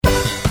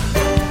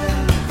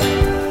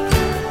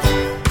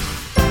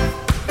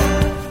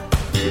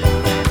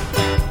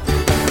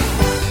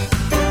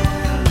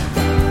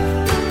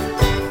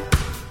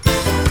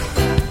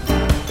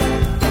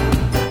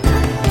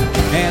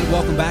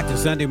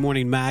Sunday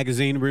Morning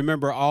Magazine.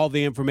 Remember, all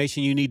the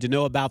information you need to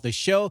know about the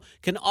show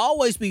can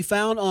always be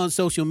found on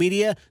social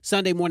media.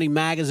 Sunday Morning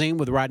Magazine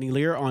with Rodney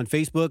Lear on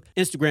Facebook,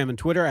 Instagram, and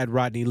Twitter at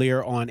Rodney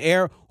Lear on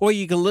air. Or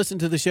you can listen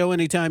to the show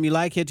anytime you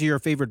like. Head to your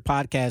favorite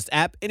podcast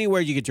app,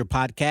 anywhere you get your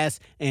podcasts,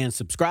 and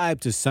subscribe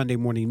to Sunday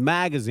Morning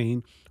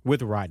Magazine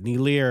with Rodney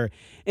Lear.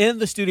 In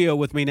the studio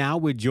with me now,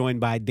 we're joined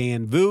by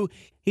Dan Vu.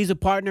 He's a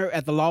partner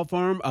at the law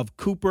firm of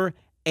Cooper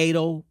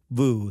Adel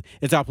Vu.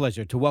 It's our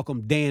pleasure to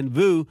welcome Dan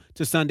Vu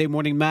to Sunday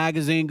Morning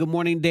Magazine. Good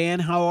morning, Dan.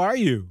 How are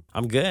you?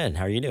 I'm good.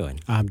 How are you doing?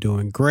 I'm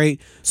doing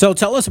great. So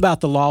tell us about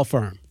the law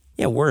firm.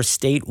 Yeah, we're a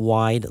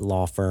statewide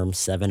law firm,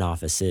 7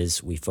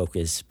 offices. We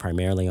focus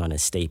primarily on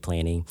estate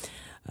planning.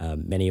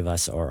 Many of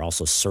us are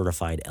also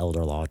certified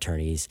elder law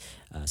attorneys,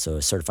 so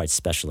certified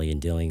specially in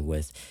dealing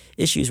with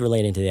issues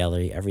relating to the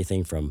elderly,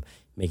 everything from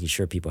making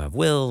sure people have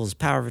wills,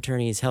 power of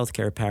attorneys,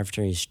 healthcare power of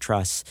attorneys,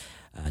 trusts,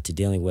 to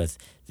dealing with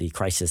the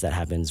crisis that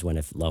happens when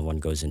a loved one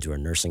goes into a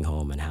nursing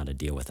home and how to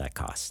deal with that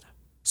cost.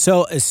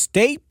 So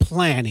estate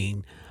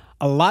planning,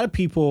 a lot of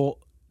people,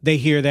 they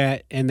hear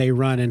that and they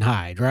run and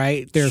hide,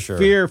 right? They're Sure.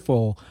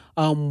 fearful.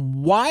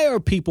 Why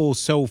are people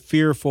so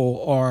fearful,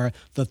 or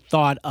the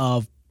thought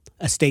of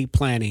estate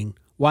planning?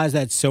 Why is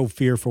that so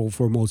fearful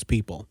for most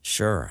people?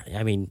 Sure.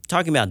 I mean,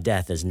 talking about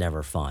death is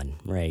never fun,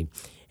 right?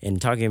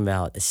 And talking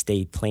about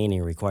estate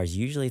planning requires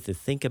usually to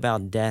think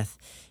about death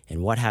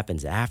and what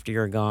happens after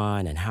you're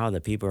gone and how the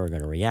people are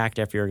going to react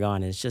after you're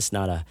gone. It's just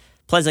not a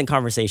pleasant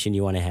conversation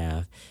you want to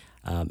have.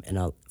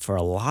 For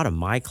a lot of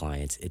my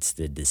clients, it's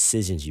the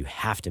decisions you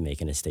have to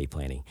make in estate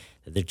planning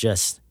that they're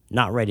just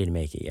not ready to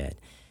make it yet.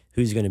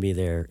 Who's going to be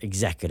their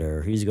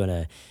executor? Who's going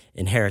to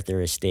inherit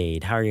their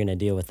estate? How are you going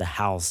to deal with the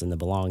house and the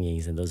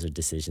belongings? And those are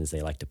decisions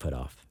they like to put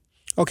off.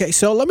 Okay,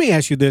 so let me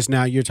ask you this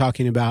now. You're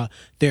talking about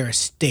their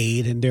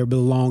estate and their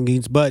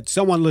belongings, but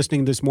someone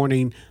listening this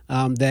morning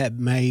that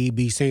may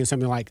be saying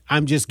something like,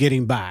 I'm just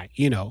getting by.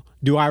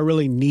 Do I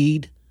really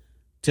need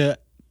to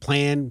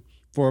plan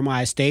for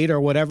my estate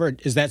or whatever?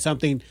 Is that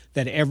something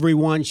that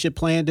everyone should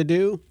plan to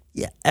do?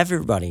 Yeah,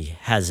 everybody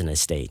has an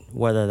estate,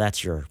 whether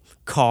that's your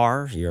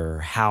car,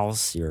 your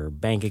house, your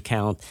bank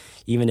account.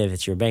 Even if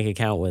it's your bank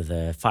account with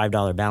a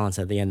 $5 balance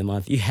at the end of the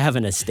month, you have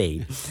an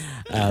estate.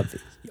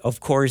 Of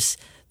course,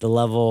 the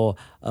level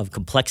of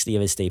complexity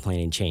of estate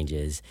planning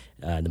changes.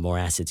 The more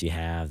assets you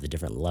have, the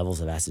different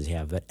levels of assets you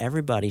have, but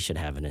everybody should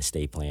have an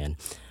estate plan.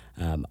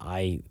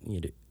 I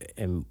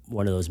am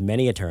one of those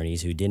many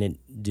attorneys who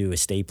didn't do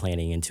estate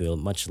planning until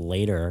much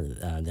later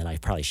than I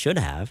probably should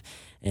have.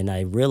 And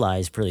I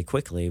realized pretty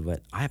quickly,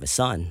 but I have a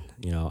son,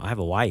 I have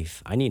a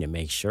wife. I need to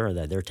make sure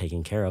that they're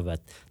taken care of. At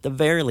the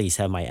very least,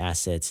 have my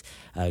assets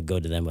go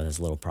to them with as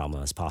little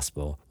problem as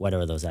possible.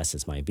 Whatever those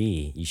assets might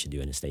be, you should do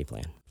an estate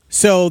plan.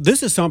 So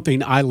this is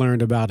something I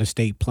learned about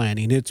estate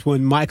planning. It's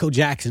when Michael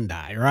Jackson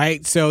died,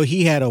 right? So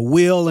he had a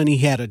will and he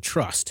had a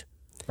trust,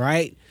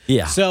 right?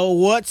 Yeah. So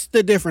what's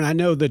the difference? I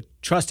know the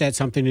trust had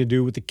something to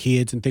do with the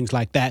kids and things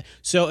like that.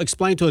 So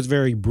explain to us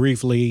very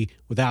briefly,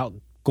 without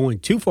going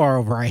too far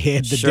over our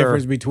head, the Sure.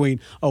 difference between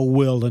a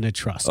will and a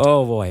trust.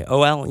 Oh, boy. Oh,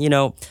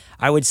 well,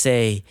 I would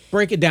say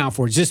Break it down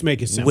for us. Just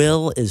make it simple.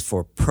 will is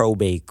for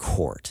probate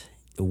court.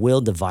 The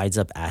will divides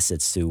up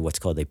assets through what's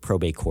called a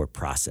probate court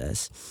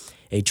process.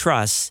 A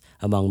trust,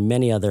 among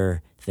many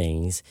other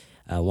things,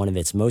 one of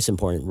its most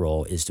important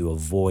role is to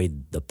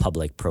avoid the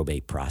public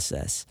probate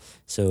process.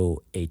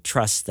 So a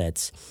trust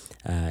that's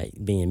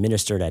being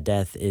administered at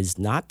death is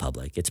not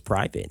public, it's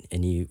private,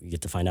 and you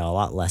get to find out a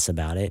lot less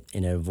about it,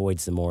 and it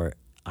avoids the more,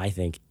 I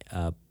think,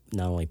 not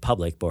only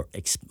public, but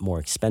more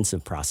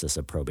expensive process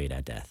of probate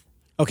at death.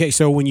 Okay,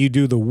 so when you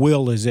do the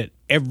will, is it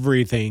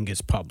everything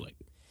is public?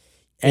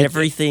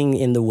 Everything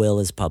in the will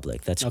is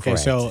public. That's Okay,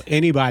 correct. so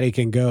anybody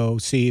can go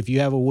see if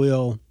you have a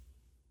will.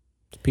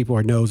 People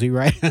are nosy,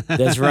 right?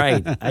 That's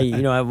right. I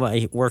have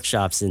my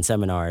workshops and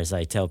seminars.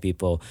 I tell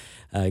people,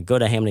 go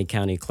to Hamilton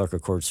County Clerk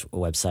of Court's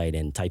website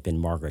and type in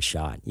Margaret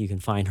Schott. You can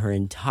find her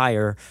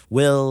entire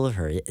will,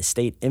 her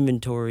estate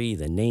inventory,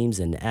 the names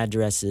and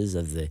addresses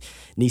of the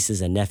nieces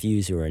and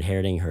nephews who are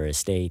inheriting her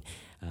estate.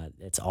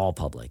 It's all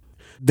public.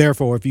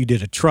 Therefore, if you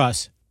did a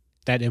trust,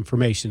 that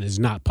information is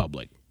not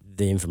public.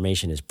 The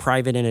information is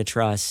private in a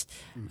trust.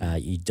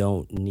 You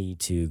don't need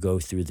to go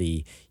through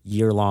the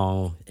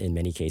year-long, in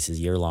many cases,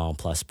 year-long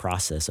plus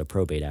process of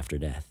probate after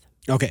death.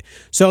 Okay,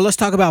 so let's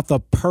talk about the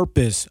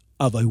purpose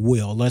of a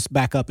will. Let's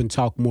back up and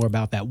talk more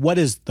about that. What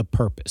is the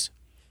purpose?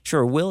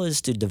 Sure. A will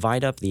is to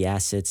divide up the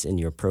assets in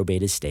your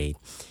probate estate,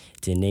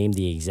 to name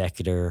the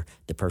executor,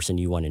 the person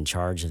you want in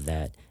charge of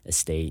that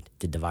estate,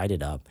 to divide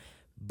it up.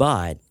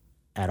 But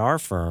at our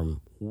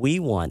firm, we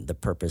want the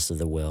purpose of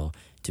the will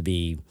to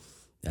be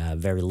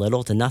very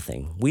little to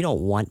nothing. We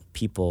don't want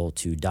people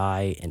to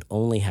die and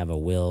only have a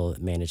will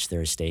manage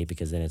their estate,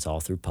 because then it's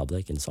all through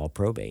public and it's all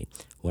probate.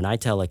 When I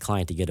tell a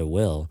client to get a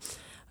will,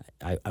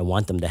 I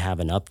want them to have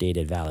an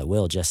updated, valid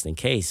will just in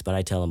case, but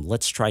I tell them,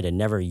 let's try to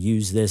never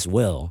use this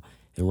will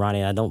And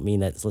Ronnie, I don't mean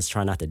that let's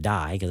try not to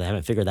die, because I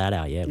haven't figured that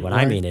out yet. What I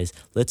Right. mean is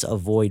let's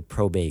avoid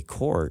probate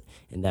court,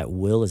 and that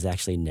will is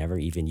actually never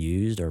even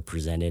used or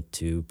presented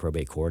to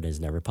probate court and is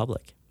never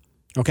public.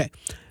 Okay.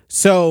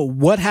 So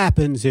what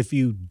happens if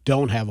you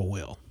don't have a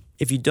will?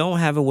 If you don't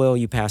have a will,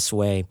 you pass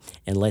away,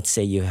 and let's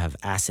say you have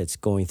assets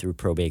going through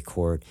probate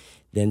court,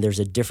 then there's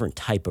a different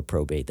type of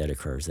probate that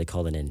occurs. They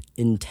call it an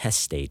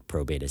intestate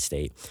probate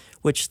estate,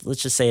 which,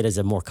 let's just say it is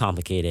a more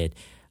complicated,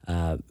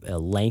 a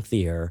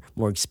lengthier,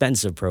 more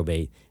expensive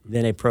probate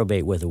than a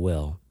probate with a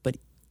will. But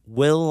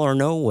will or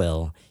no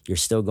will, you're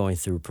still going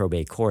through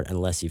probate court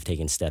unless you've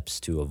taken steps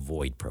to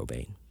avoid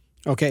probate.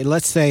 Okay,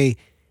 let's say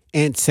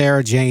Aunt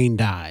Sarah Jane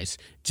dies,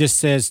 just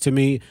says to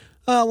me,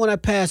 when I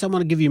pass, I'm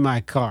going to give you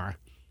my car.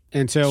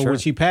 And so Sure. when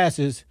she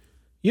passes,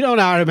 you don't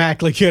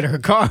automatically get her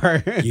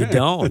car. You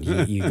don't.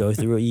 You go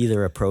through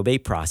either a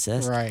probate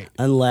process, Right.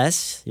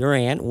 unless your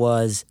aunt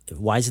was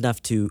wise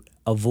enough to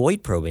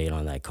avoid probate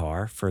on that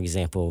car. For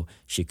example,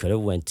 she could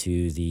have went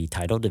to the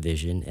title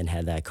division and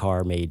had that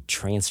car made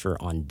transfer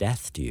on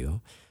death to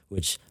you,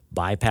 which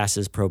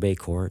bypasses probate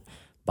court,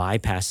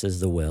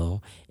 bypasses the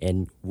will,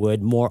 and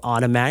would more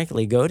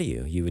automatically go to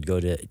you. You would go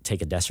to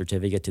take a death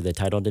certificate to the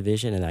title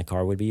division, and that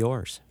car would be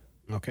yours.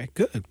 Okay,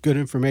 good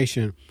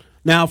information.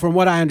 Now, from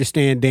what I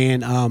understand,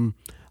 Dan,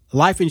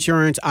 life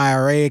insurance,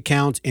 IRA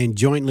accounts, and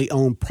jointly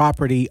owned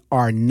property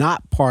are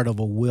not part of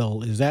a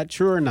will. Is that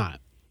true or not?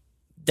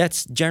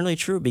 That's generally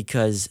true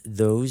because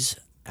those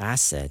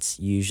assets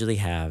usually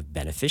have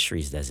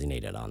beneficiaries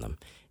designated on them.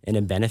 And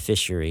a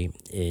beneficiary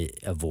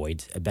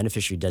avoids a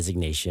beneficiary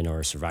designation or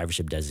a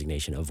survivorship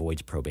designation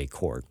avoids probate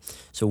court.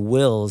 So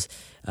wills,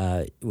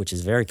 which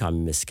is a very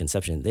common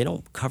misconception, they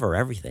don't cover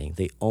everything.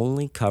 They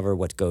only cover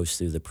what goes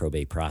through the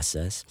probate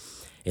process.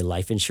 A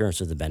life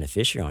insurance with a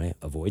beneficiary on it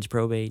avoids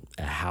probate.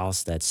 A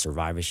house that's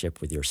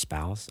survivorship with your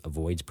spouse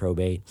avoids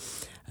probate.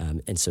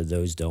 And so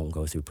those don't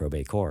go through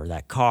probate court.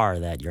 That car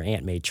that your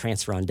aunt made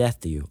transfer on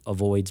death to you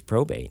avoids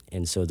probate.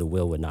 And so the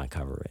will would not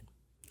cover it.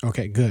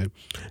 Okay, good.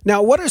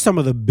 Now, what are some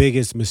of the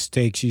biggest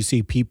mistakes you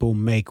see people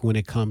make when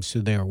it comes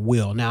to their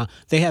will? Now,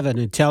 they have an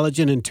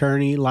intelligent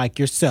attorney like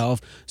yourself,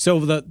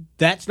 so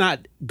that's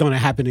not going to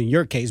happen in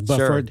your case. But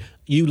Sure. for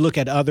you look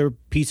at other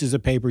pieces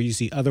of paper, you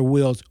see other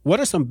wills.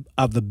 What are some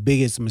of the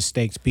biggest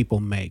mistakes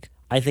people make?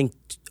 I think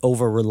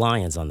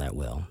over-reliance on that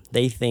will.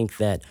 They think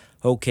that,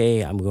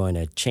 okay, I'm going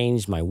to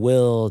change my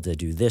will to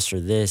do this or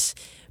this,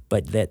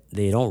 but that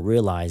they don't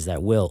realize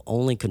that will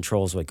only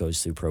controls what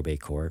goes through probate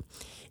court.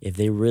 If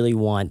they really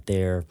want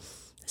their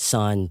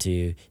son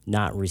to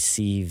not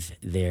receive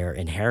their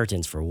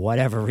inheritance for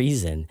whatever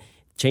reason,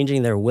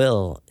 changing their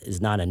will is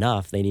not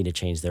enough. They need to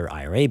change their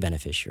IRA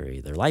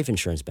beneficiary, their life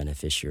insurance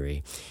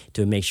beneficiary,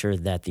 to make sure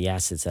that the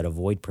assets that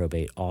avoid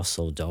probate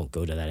also don't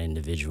go to that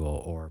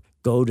individual or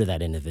go to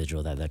that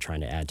individual that they're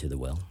trying to add to the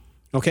will.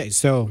 Okay,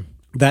 so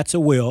that's a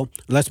will.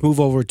 Let's move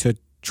over to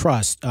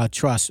trust.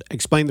 Trust.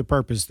 Explain the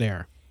purpose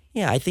there.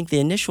 Yeah, I think the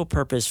initial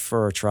purpose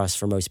for a trust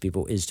for most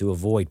people is to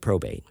avoid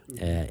probate,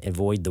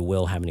 avoid the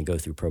will having to go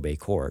through probate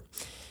court.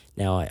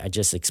 Now, I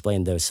just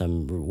explained those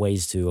some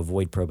ways to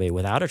avoid probate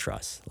without a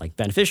trust, like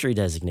beneficiary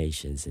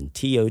designations and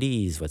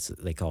TODs, what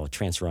they call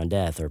transfer on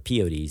death, or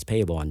PODs,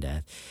 payable on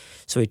death.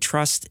 So a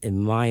trust, in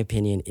my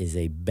opinion, is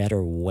a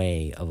better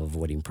way of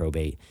avoiding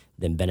probate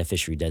than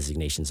beneficiary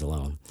designations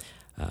alone.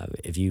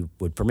 If you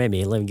would permit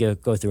me, let me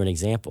go through an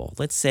example.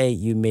 Let's say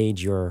you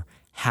made your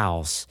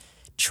house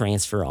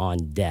transfer on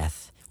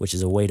death, which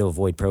is a way to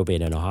avoid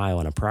probate in Ohio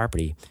on a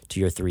property,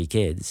 to your 3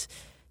 kids.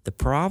 The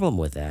problem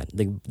with that,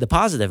 the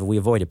positive, we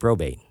avoided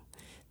probate.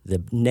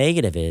 The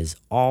negative is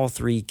all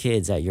 3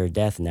 kids at your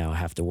death now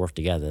have to work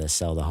together to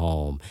sell the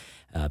home,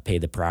 pay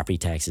the property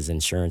taxes,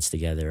 insurance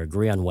together,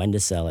 agree on when to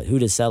sell it, who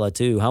to sell it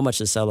to, how much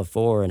to sell it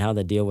for, and how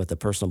to deal with the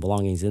personal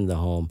belongings in the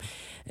home.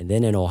 And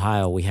then in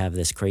Ohio, we have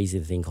this crazy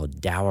thing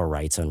called dower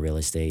rights on real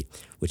estate,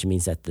 which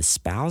means that the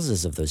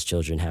spouses of those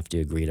children have to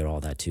agree to all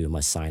that too,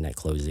 must sign at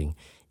closing.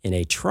 In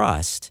a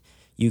trust,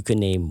 you can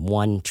name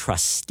one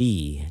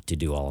trustee to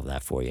do all of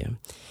that for you.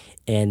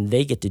 And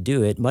they get to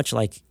do it much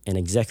like an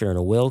executor in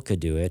a will could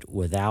do it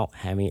without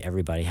having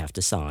everybody have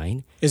to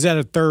sign. Is that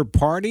a third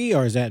party,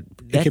 or is it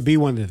could be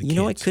one of the kids? You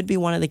know, it could be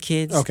one of the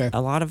kids. Okay.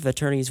 A lot of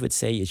attorneys would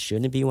say it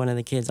shouldn't be one of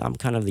the kids. I'm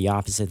kind of the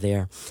opposite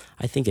there.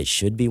 I think it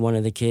should be one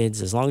of the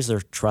kids. As long as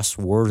they're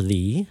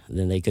trustworthy,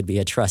 then they could be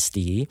a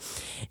trustee.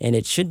 And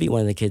it should be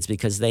one of the kids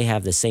because they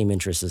have the same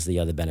interests as the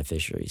other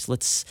beneficiaries.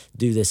 Let's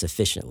do this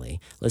efficiently.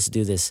 Let's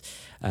do this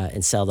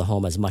and sell the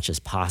home as much as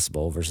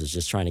possible versus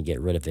just trying to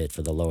get rid of it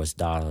for the lowest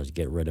dollar to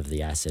get rid of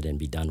the asset and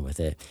be done with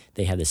it.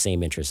 They have the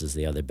same interests as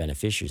the other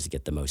beneficiaries to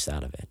get the most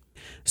out of it.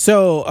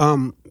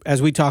 So,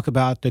 as we talk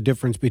about the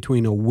difference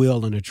between a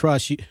will and a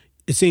trust,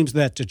 it seems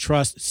that the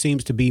trust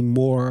seems to be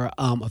more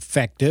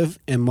effective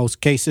in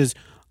most cases.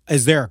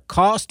 Is there a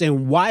cost,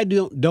 and why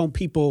don't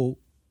people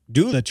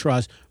do the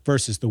trust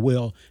versus the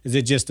will? Is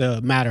it just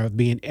a matter of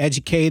being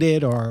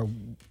educated, or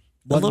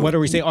what do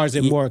we say? Or is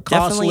it more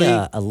costly?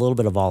 Definitely a little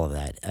bit of all of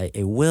that.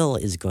 A will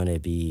is going to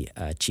be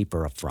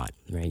cheaper up front,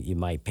 right? You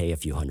might pay a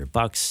few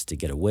 $100 to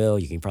get a will.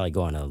 You can probably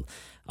go on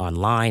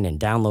online and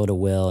download a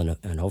will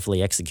and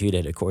hopefully execute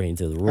it according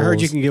to the rules. I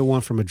heard you can get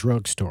one from a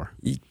drugstore.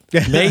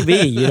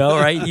 Maybe,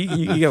 right?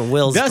 You get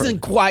wills. Doesn't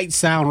quite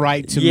sound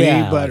right to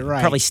me, but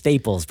right. Probably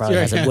Staples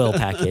has a will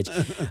package.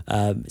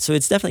 So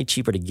it's definitely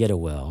cheaper to get a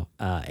will.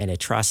 And a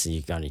trust,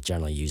 you're going to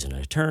generally use an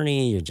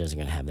attorney. You're just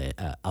going to have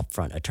the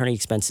upfront attorney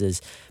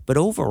expenses. But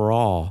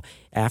overall,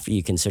 after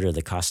you consider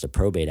the cost of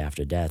probate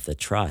after death, the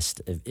trust,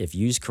 if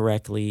used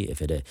correctly,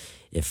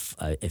 if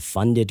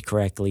funded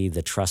correctly,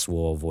 the trust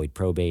will avoid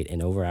probate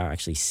and overall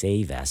actually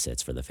save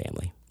assets for the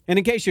family. And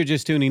in case you're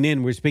just tuning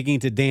in, we're speaking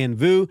to Dan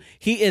Vu.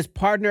 He is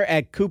partner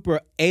at Cooper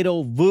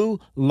Adel Vu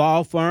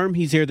Law Firm.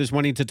 He's here this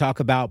morning to talk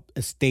about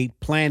estate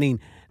planning.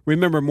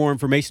 Remember, more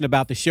information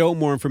about the show,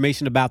 more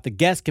information about the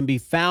guests can be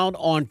found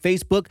on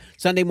Facebook.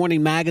 Sunday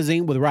Morning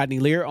Magazine with Rodney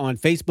Lear on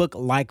Facebook.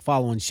 Like,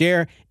 follow, and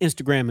share.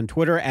 Instagram and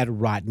Twitter at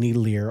Rodney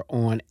Lear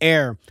on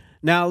air.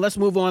 Now, let's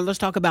move on. Let's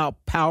talk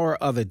about power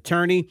of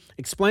attorney.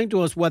 Explain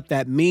to us what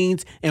that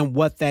means and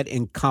what that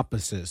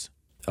encompasses.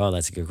 Oh,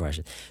 that's a good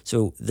question.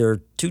 So there are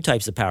two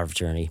types of power of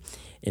attorney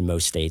in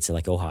most states,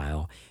 like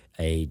Ohio.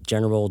 A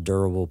general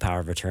durable power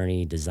of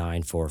attorney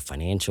designed for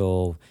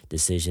financial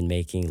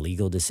decision-making,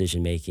 legal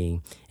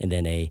decision-making, and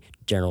then a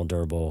general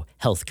durable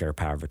healthcare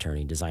power of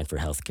attorney designed for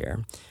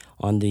healthcare.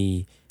 On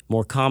the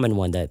more common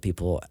one that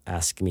people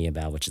ask me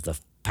about, which is the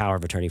power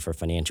of attorney for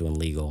financial and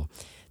legal,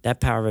 that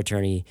power of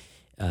attorney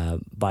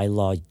by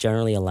law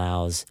generally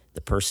allows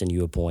the person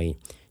you appoint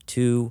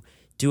to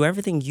do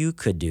everything you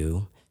could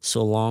do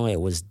so long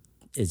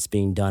it's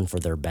being done for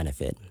their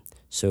benefit.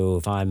 So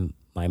if I'm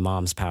my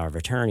mom's power of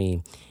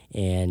attorney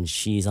and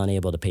she's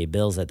unable to pay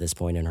bills at this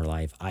point in her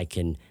life, I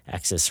can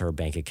access her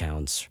bank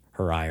accounts,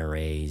 her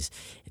IRAs,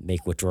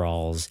 make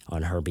withdrawals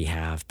on her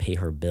behalf, pay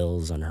her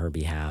bills on her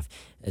behalf.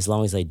 As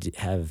long as I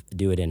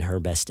do it in her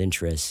best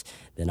interest,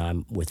 then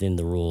I'm within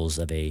the rules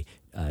of a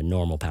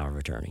normal power of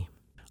attorney.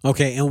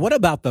 Okay, and what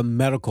about the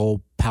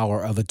medical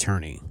power of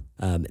attorney?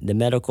 The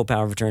medical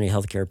power of attorney,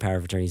 healthcare power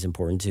of attorney is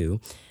important too.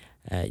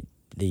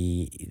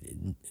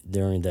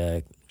 During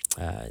the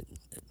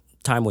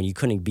time when you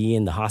couldn't be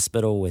in the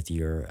hospital with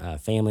your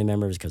family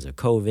members because of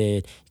COVID,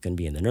 you couldn't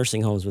be in the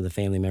nursing homes with the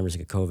family members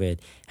because of COVID,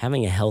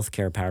 having a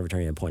healthcare power of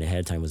attorney appointed ahead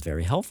of time was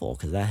very helpful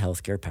because that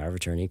healthcare power of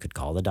attorney could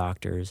call the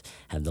doctors,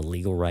 have the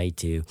legal right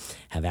to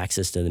have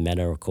access to the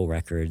medical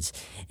records.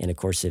 And of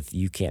course, if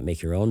you can't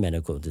make your own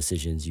medical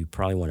decisions, you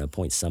probably want to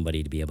appoint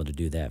somebody to be able to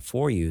do that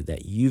for you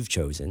that you've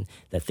chosen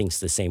that thinks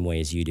the same way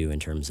as you do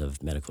in terms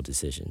of medical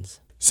decisions.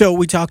 So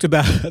we talked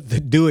about the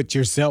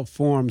do-it-yourself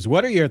forms.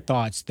 What are your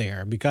thoughts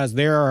there? Because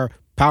there are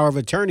power of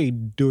attorney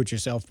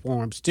do-it-yourself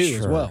forms too,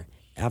 as well.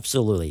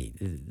 Absolutely.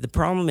 The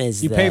problem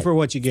is you pay for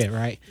what you get,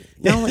 right?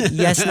 Not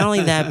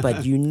only that,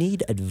 but you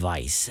need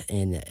advice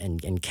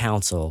and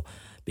counsel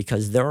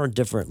because there are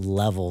different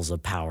levels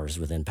of powers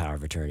within power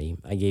of attorney.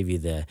 I gave you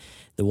the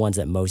ones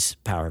that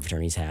most power of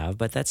attorneys have,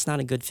 but that's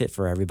not a good fit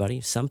for everybody.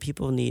 Some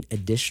people need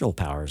additional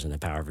powers in a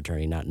power of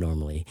attorney not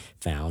normally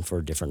found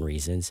for different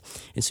reasons.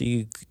 And so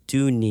you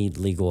do need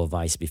legal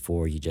advice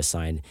before you just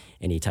sign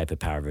any type of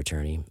power of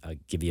attorney. I'll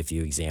give you a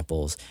few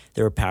examples.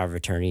 There are power of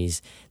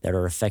attorneys that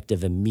are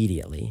effective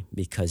immediately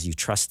because you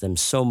trust them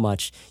so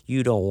much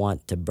you don't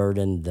want to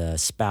burden the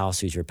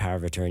spouse who's your power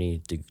of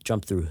attorney to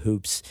jump through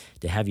hoops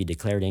to have you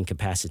declared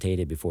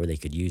incapacitated before they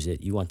could use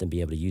it. You want them to be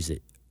able to use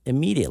it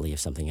immediately if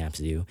something happens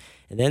to you.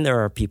 And then there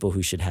are people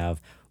who should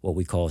have what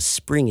we call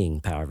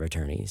springing power of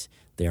attorneys.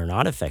 They are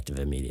not effective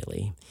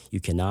immediately. You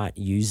cannot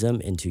use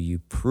them until you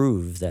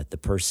prove that the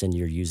person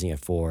you're using it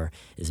for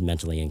is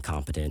mentally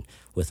incompetent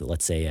with,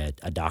 let's say,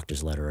 a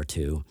doctor's letter or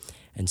two.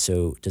 And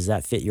so does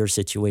that fit your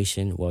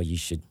situation? Well, you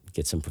should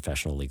get some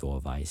professional legal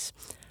advice.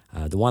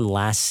 The one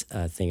last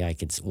thing I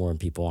could warn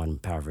people on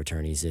power of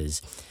attorneys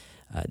is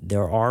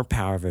there are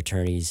power of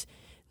attorneys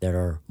that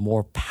are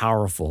more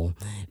powerful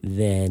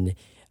than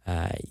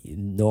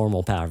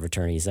normal power of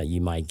attorneys that you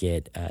might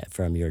get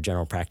from your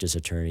general practice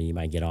attorney, you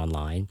might get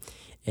online.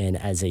 And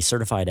as a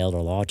certified elder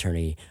law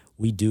attorney,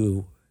 we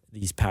do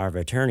these power of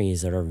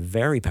attorneys that are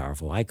very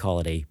powerful. I call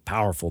it a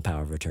powerful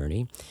power of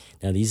attorney.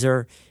 Now, these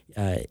are,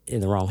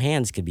 in the wrong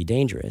hands, could be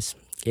dangerous.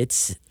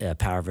 It's a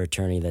power of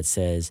attorney that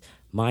says,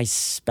 my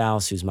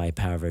spouse, who's my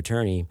power of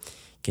attorney,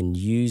 can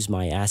use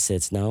my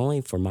assets not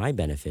only for my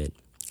benefit,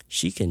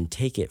 she can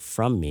take it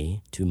from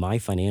me to my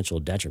financial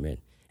detriment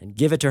and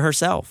give it to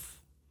herself.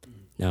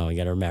 Now, you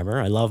got to remember,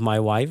 I love my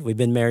wife. We've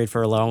been married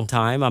for a long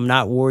time. I'm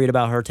not worried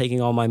about her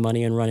taking all my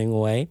money and running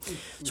away.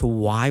 So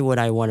why would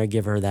I want to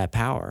give her that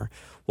power?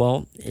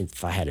 Well,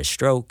 if I had a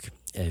stroke,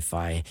 if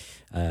I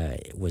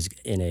was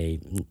in a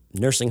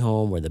nursing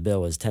home where the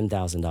bill was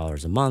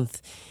 $10,000 a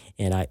month,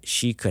 and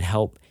she could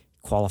help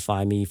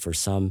qualify me for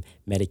some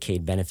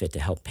Medicaid benefit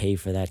to help pay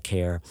for that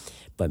care,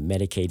 but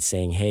Medicaid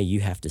saying, hey, you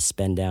have to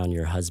spend down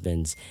your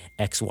husband's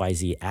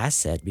XYZ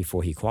asset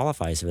before he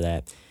qualifies for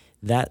that,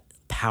 that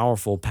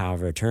powerful power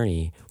of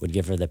attorney would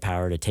give her the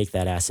power to take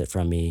that asset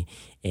from me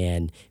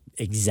and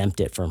exempt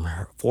it from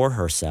her, for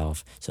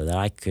herself so that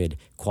I could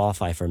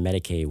qualify for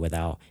Medicaid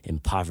without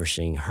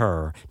impoverishing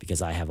her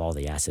because I have all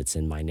the assets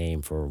in my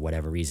name for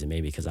whatever reason,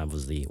 maybe because I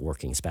was the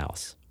working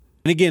spouse.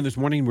 And again, this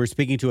morning we're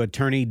speaking to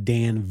attorney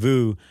Dan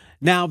Vu.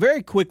 Now,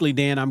 very quickly,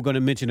 Dan, I'm going to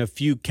mention a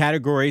few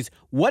categories.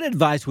 What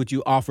advice would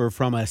you offer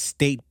from a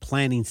estate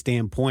planning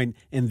standpoint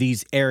in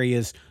these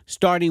areas,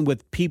 starting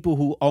with people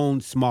who own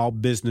small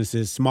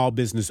businesses, small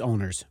business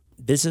owners?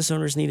 Business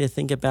owners need to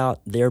think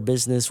about their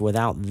business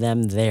without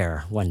them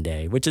there one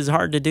day, which is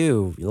hard to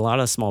do. A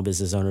lot of small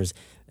business owners,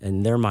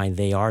 in their mind,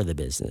 they are the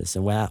business.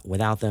 And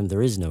without them,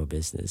 there is no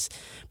business.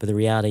 But the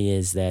reality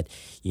is that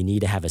you need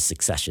to have a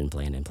succession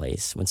plan in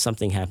place. When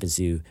something happens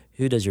to you,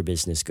 who does your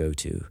business go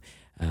to?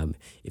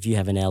 If you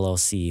have an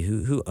LLC,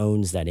 who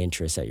owns that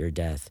interest at your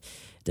death?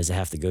 Does it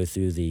have to go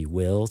through the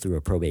will, through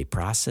a probate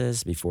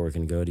process before it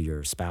can go to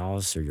your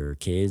spouse or your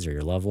kids or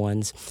your loved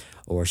ones?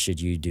 Or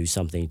should you do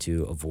something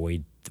to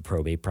avoid the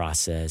probate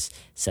process,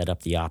 set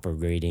up the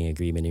operating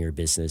agreement in your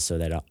business so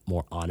that it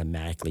more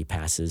automatically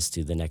passes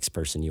to the next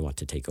person you want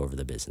to take over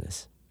the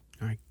business?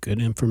 All right,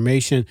 good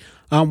information.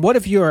 What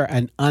if you're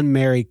an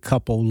unmarried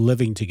couple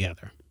living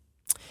together?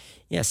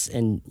 Yes,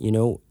 and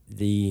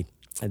that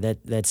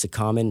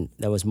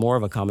was more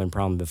of a common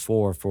problem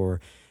before for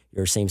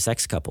your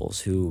same-sex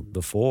couples who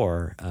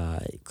before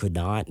could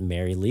not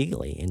marry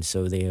legally. And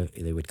so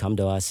they would come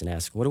to us and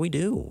ask, what do we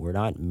do? We're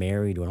not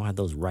married. We don't have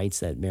those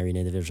rights that married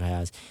individual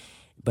has.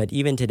 But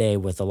even today,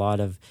 with a lot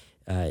of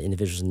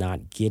individuals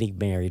not getting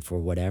married for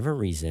whatever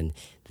reason,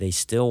 they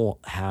still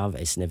have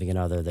a significant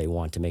other they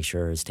want to make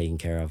sure is taken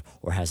care of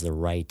or has the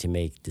right to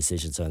make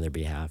decisions on their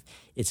behalf.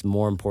 It's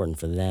more important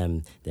for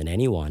them than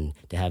anyone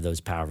to have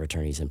those power of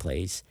attorneys in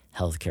place,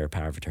 healthcare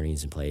power of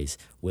attorneys in place,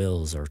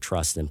 wills or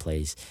trust in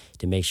place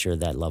to make sure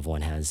that loved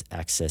one has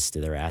access to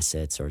their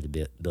assets or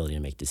the ability to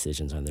make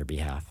decisions on their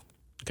behalf.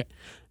 Okay.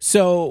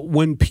 So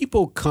when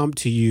people come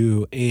to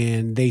you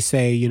and they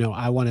say,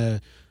 I want to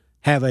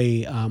have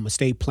a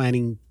estate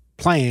planning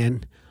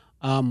plan,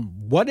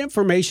 what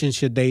information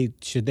should they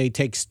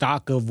take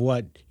stock of?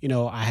 What,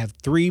 I have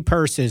 3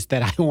 purses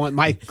that I want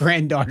my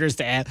granddaughters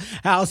to have.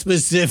 How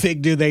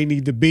specific do they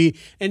need to be?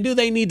 And do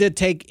they need to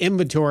take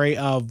inventory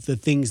of the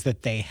things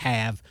that they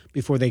have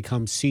before they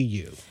come see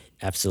you?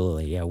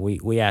 Absolutely. Yeah,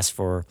 we ask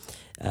for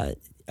a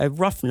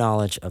rough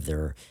knowledge of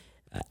their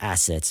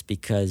assets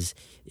because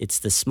it's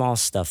the small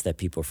stuff that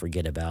people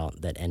forget about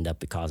that end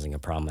up causing a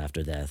problem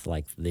after death,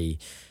 like the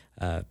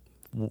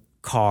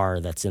car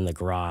that's in the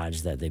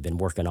garage that they've been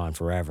working on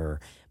forever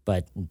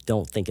but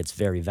don't think it's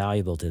very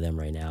valuable to them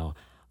right now.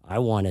 I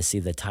want to see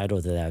the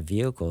title to that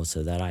vehicle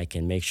so that I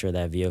can make sure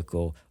that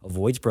vehicle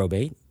avoids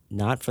probate,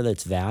 not for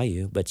its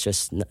value, but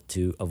just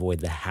to avoid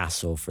the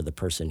hassle for the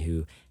person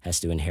who has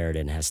to inherit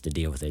it and has to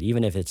deal with it.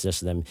 Even if it's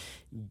just them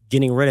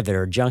getting rid of it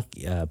or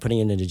putting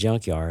it in the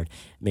junkyard,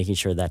 making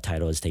sure that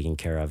title is taken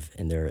care of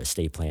in their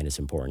estate plan is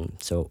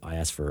important. So I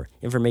ask for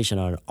information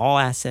on all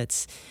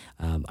assets.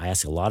 I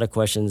ask a lot of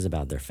questions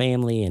about their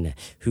family and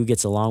who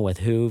gets along with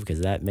who, because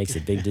that makes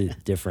a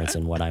big difference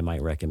in what I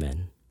might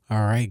recommend.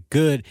 All right,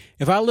 good.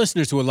 If our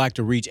listeners would like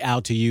to reach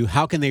out to you,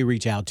 how can they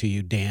reach out to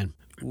you, Dan?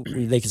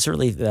 They can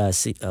certainly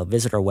visit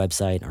our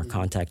website. Our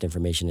contact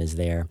information is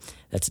there.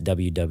 That's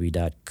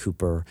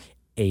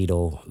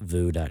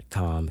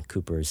www.cooperedelvu.com.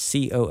 Cooper is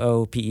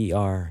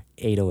Cooper,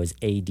 Adel is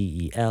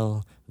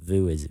Adel,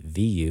 Vu is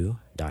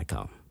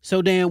Vu.com.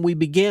 So, Dan, we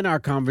began our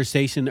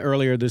conversation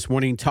earlier this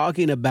morning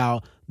talking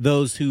about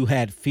those who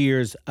had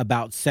fears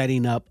about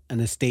setting up an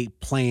estate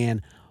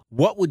plan.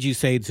 What would you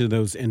say to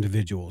those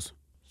individuals?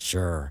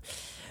 Sure.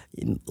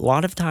 A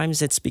lot of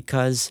times it's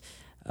because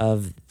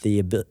of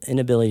the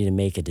inability to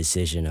make a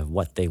decision of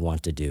what they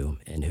want to do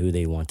and who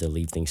they want to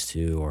leave things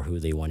to or who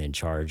they want in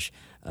charge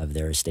of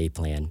their estate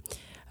plan.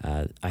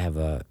 I have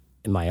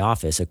in my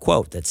office a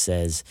quote that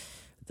says,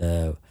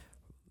 the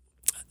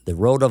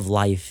road of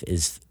life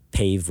is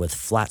paved with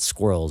flat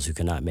squirrels who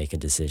cannot make a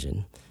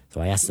decision. So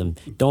I asked them,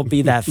 don't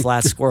be that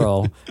flat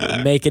squirrel.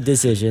 Make a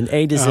decision.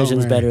 A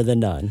decision's better than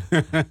none.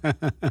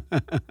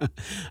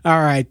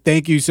 All right.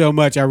 Thank you so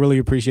much. I really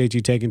appreciate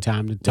you taking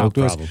time to talk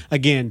to us.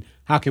 Again,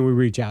 how can we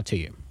reach out to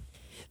you?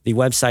 The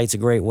website's a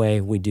great way.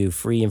 We do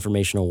free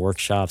informational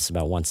workshops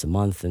about once a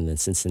month in the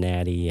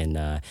Cincinnati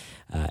and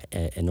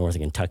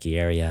Northern Kentucky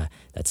area.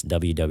 That's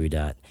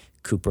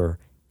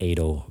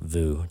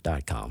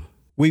www.cooperedelvu.com.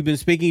 We've been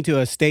speaking to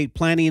estate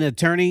planning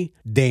attorney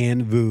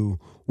Dan Vu.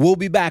 We'll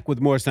be back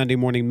with more Sunday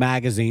Morning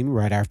Magazine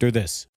right after this.